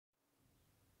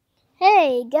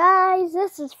Hey guys,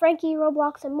 this is Frankie,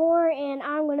 Roblox and more, and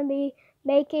I'm going to be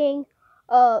making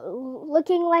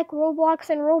looking like Roblox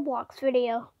and Roblox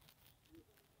video.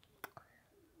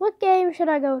 What game should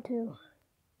I go to?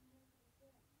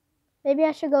 Maybe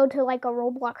I should go to like a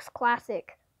Roblox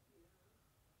classic.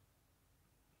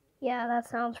 Yeah, that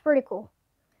sounds pretty cool.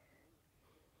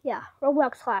 Yeah,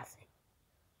 Roblox classic.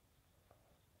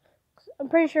 I'm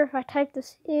pretty sure if I type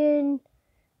this in,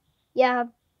 yeah,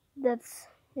 these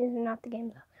are not the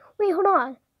games. Wait, hold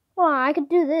on, I could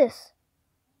do this.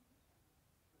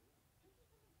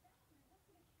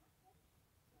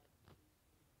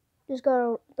 Just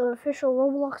go to the official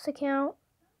Roblox account.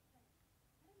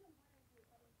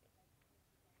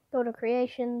 Go to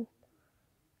creation.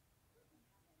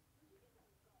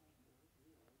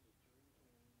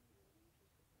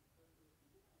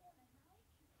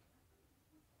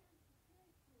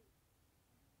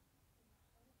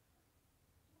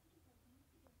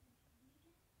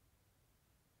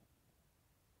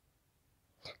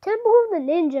 Temple of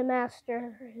the Ninja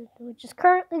Master, which is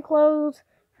currently closed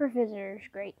for visitors.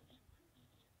 Great.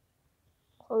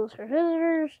 Closed for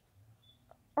visitors.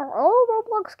 Are all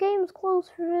Roblox games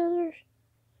closed for visitors?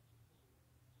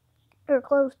 Or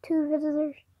closed to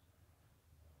visitors?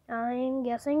 I'm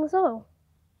guessing so.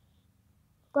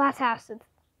 Glass House is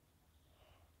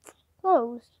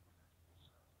closed.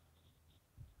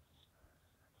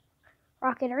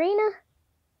 Rocket Arena?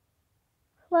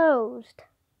 Closed.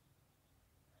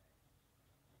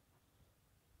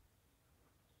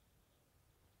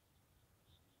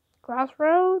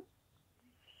 Crossroads?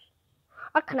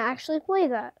 I can actually play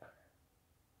that.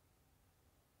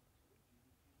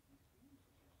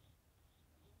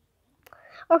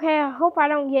 Okay, I hope I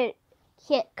don't get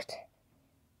kicked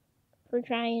for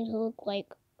trying to look like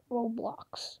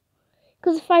Roblox.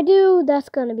 Because if I do, that's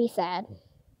going to be sad.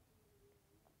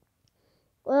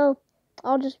 Well,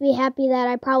 I'll just be happy that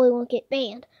I probably won't get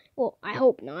banned. Well, I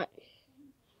hope not.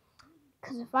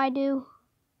 Because if I do,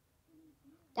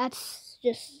 that's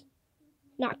just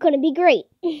not going to be great.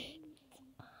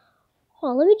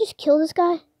 Hold on, let me just kill this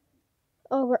guy.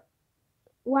 Oh,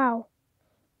 wow.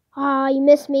 Ah, you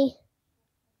missed me.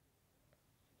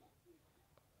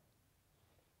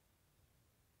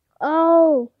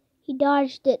 Oh, he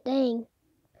dodged it, dang.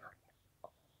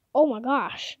 Oh my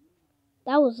gosh.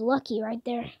 That was lucky right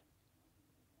there.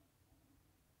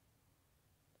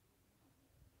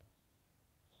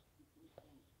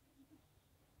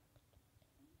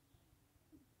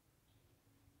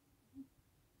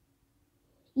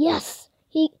 Yes,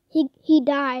 he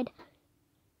died.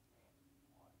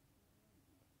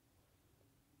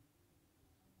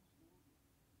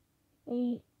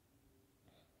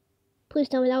 Please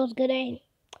tell me that was good aim.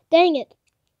 Dang it.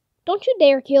 Don't you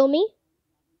dare kill me.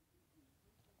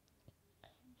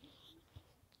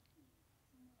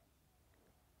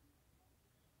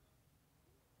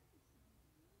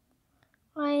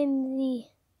 I'm the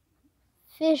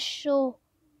official.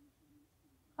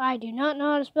 I do not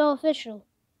know how to spell official.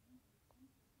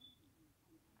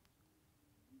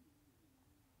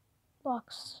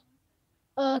 Box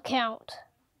account.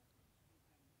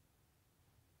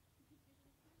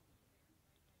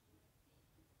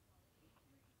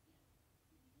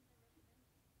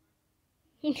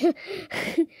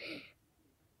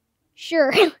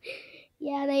 Sure.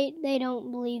 Yeah, they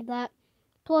don't believe that.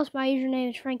 Plus, my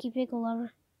username is Frankie Pickle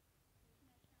Lover.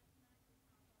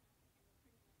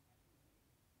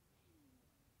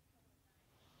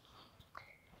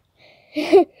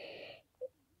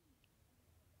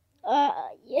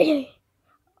 Yeah.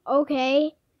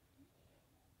 Okay.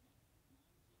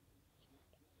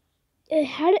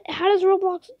 How does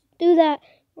Roblox do that?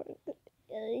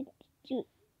 You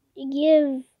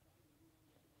give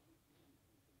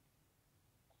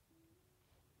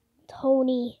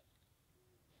Tony.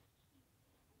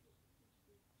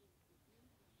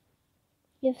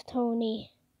 Give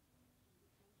Tony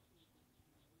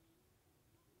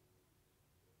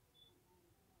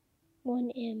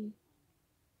 1M.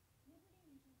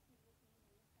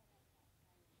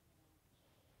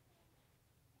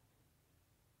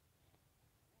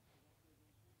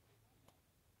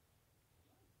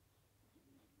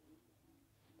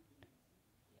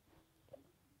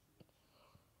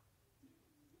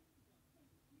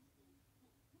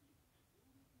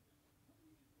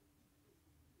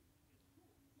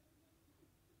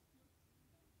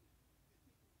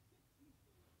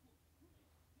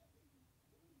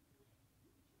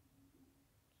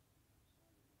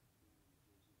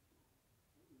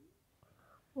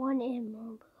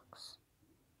 Roblox.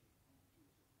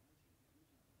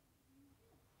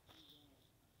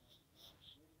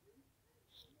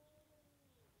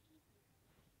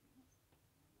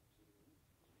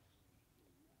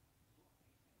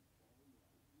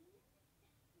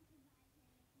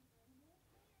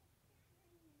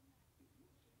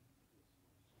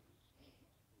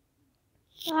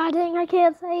 Ah, dang, I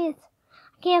can't say it.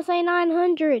 I can't say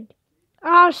 900.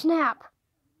 Oh, snap.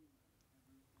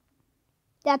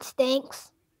 That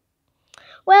stinks.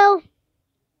 Well,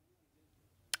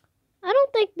 I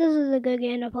don't think this is a good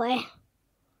game to play.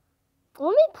 Let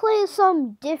me play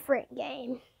some different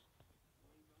game.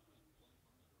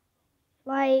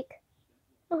 Like,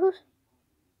 who's...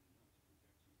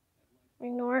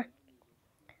 Ignore.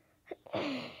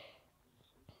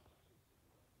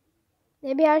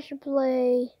 Maybe I should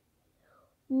play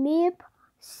Meep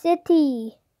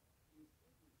City.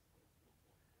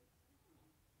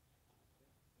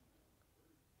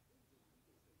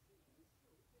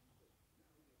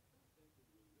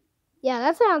 Yeah,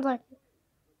 that sounds like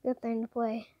a good thing to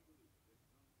play.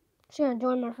 Just gonna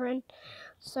join my friend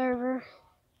server.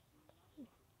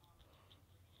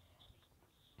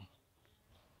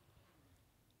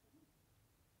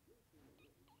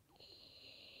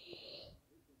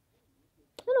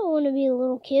 I don't want to be a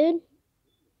little kid.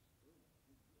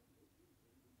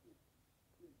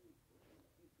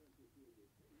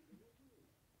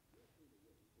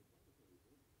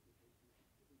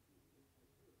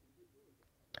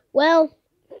 Well,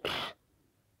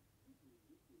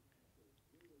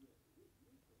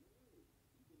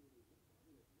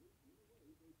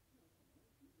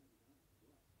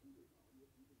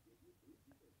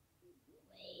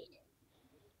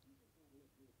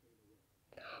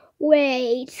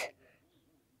 wait.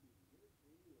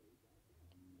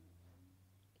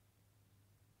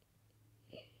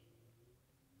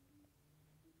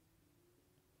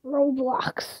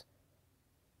 Roblox.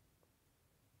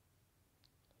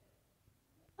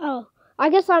 Oh, I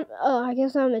guess I'm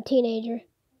a teenager.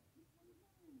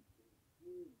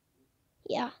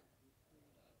 Yeah.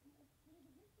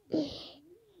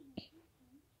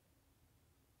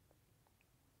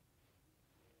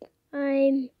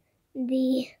 I'm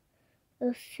the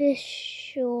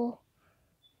official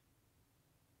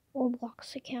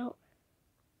ROBLOX account.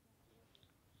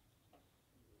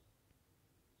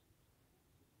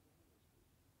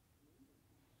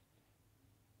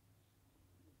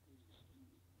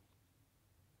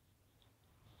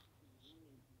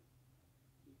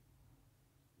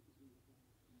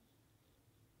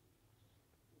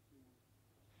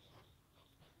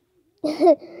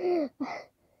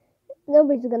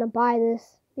 Nobody's gonna buy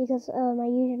this because my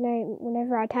username,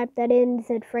 whenever I typed that in,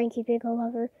 said Frankie Pickle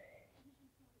Lover.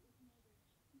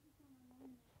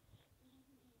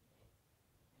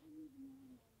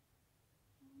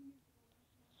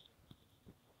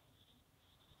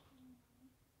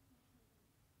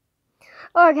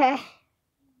 Okay,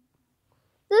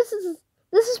 this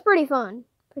is pretty fun.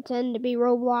 Pretend to be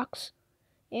Roblox,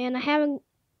 and I haven't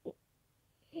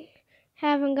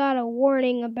got a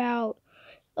warning about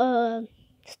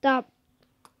stop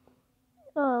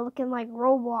looking like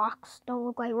Roblox. Don't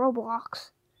look like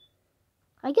Roblox.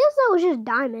 I guess that was just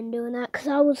Diamond doing that because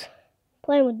I was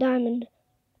playing with Diamond,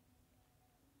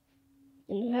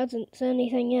 and it hasn't said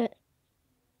anything yet.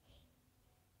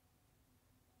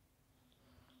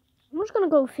 I'm just gonna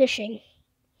go fishing.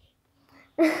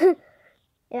 Yeah,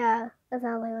 that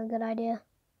sounds like a good idea.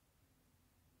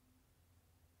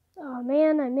 Oh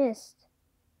man, I missed.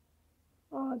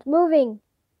 Oh, it's moving.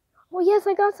 Oh yes,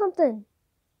 I got something.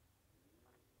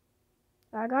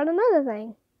 I got another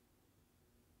thing.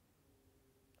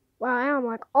 Wow, I am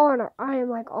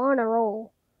like on a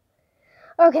roll.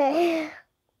 Okay.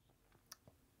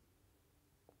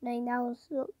 Dang, that was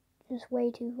just way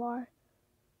too far.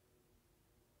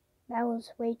 That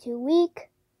was way too weak.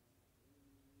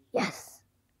 Yes.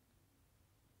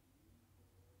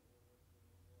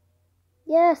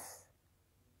 Yes.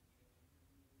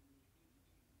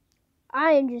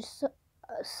 I am just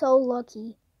so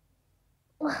lucky.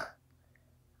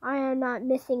 I am not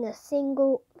missing a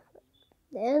single.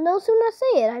 And no sooner I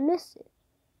say it, I missed it.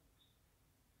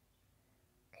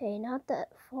 Okay, not that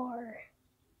far.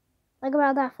 Like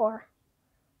about that far.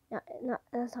 Not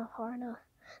that's not far enough.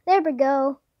 There we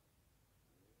go.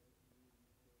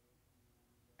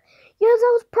 Yes,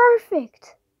 that was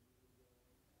perfect.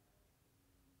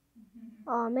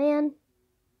 Oh man.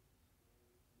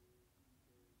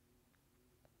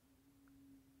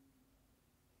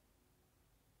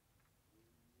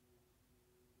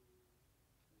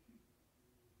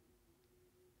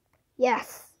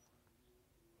 Yes.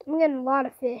 I'm getting a lot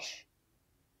of fish.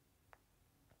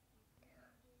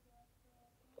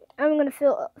 I'm gonna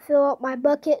fill up my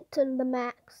bucket to the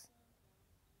max.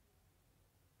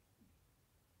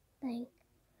 Dang.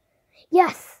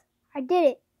 Yes, I did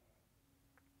it.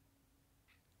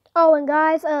 Oh, and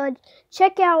guys,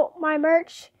 check out my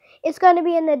merch. It's gonna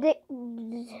be in the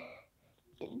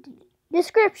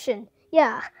description.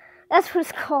 Yeah, That's what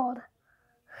it's called.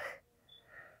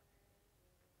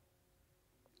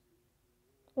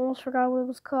 Almost forgot what it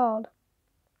was called.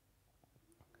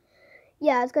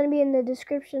 Yeah, it's going to be in the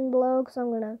description below because I'm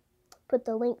going to put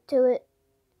the link to it.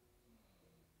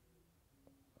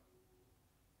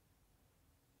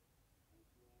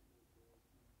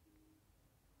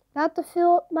 About to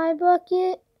fill up my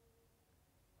bucket.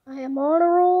 I am on a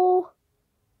roll.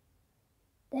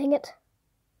 Dang it.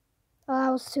 Oh,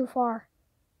 that was too far.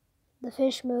 The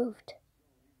fish moved.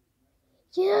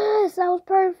 Yes, that was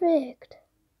perfect.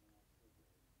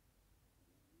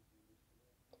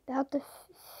 About to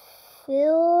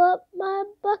fill up my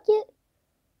bucket.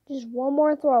 Just one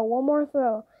more throw, one more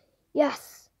throw.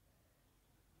 Yes.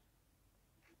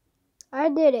 I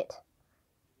did it.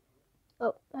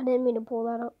 Oh, I didn't mean to pull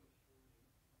that up.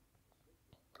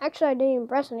 Actually, I didn't even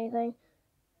press anything.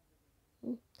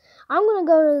 I'm going to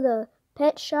go to the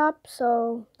pet shop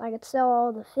so I could sell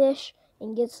all the fish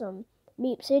and get some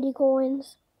Meep City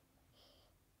coins.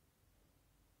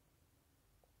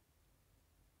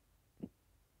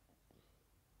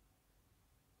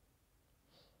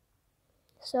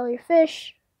 Sell your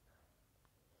fish.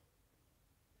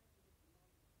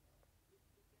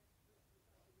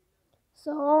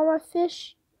 Sell all my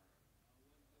fish.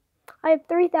 I have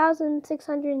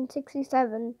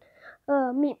 3,667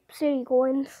 Meep City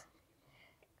coins.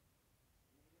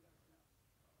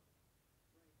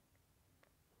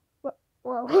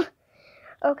 Whoa.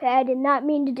 Okay, I did not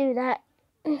mean to do that.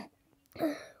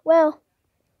 Well,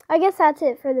 I guess that's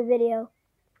it for the video.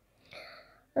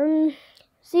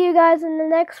 See you guys in the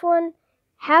next one.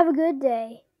 Have a good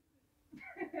day.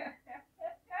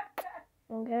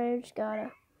 Okay, just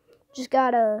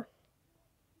gotta.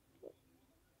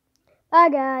 Bye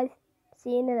guys.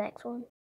 See you in the next one.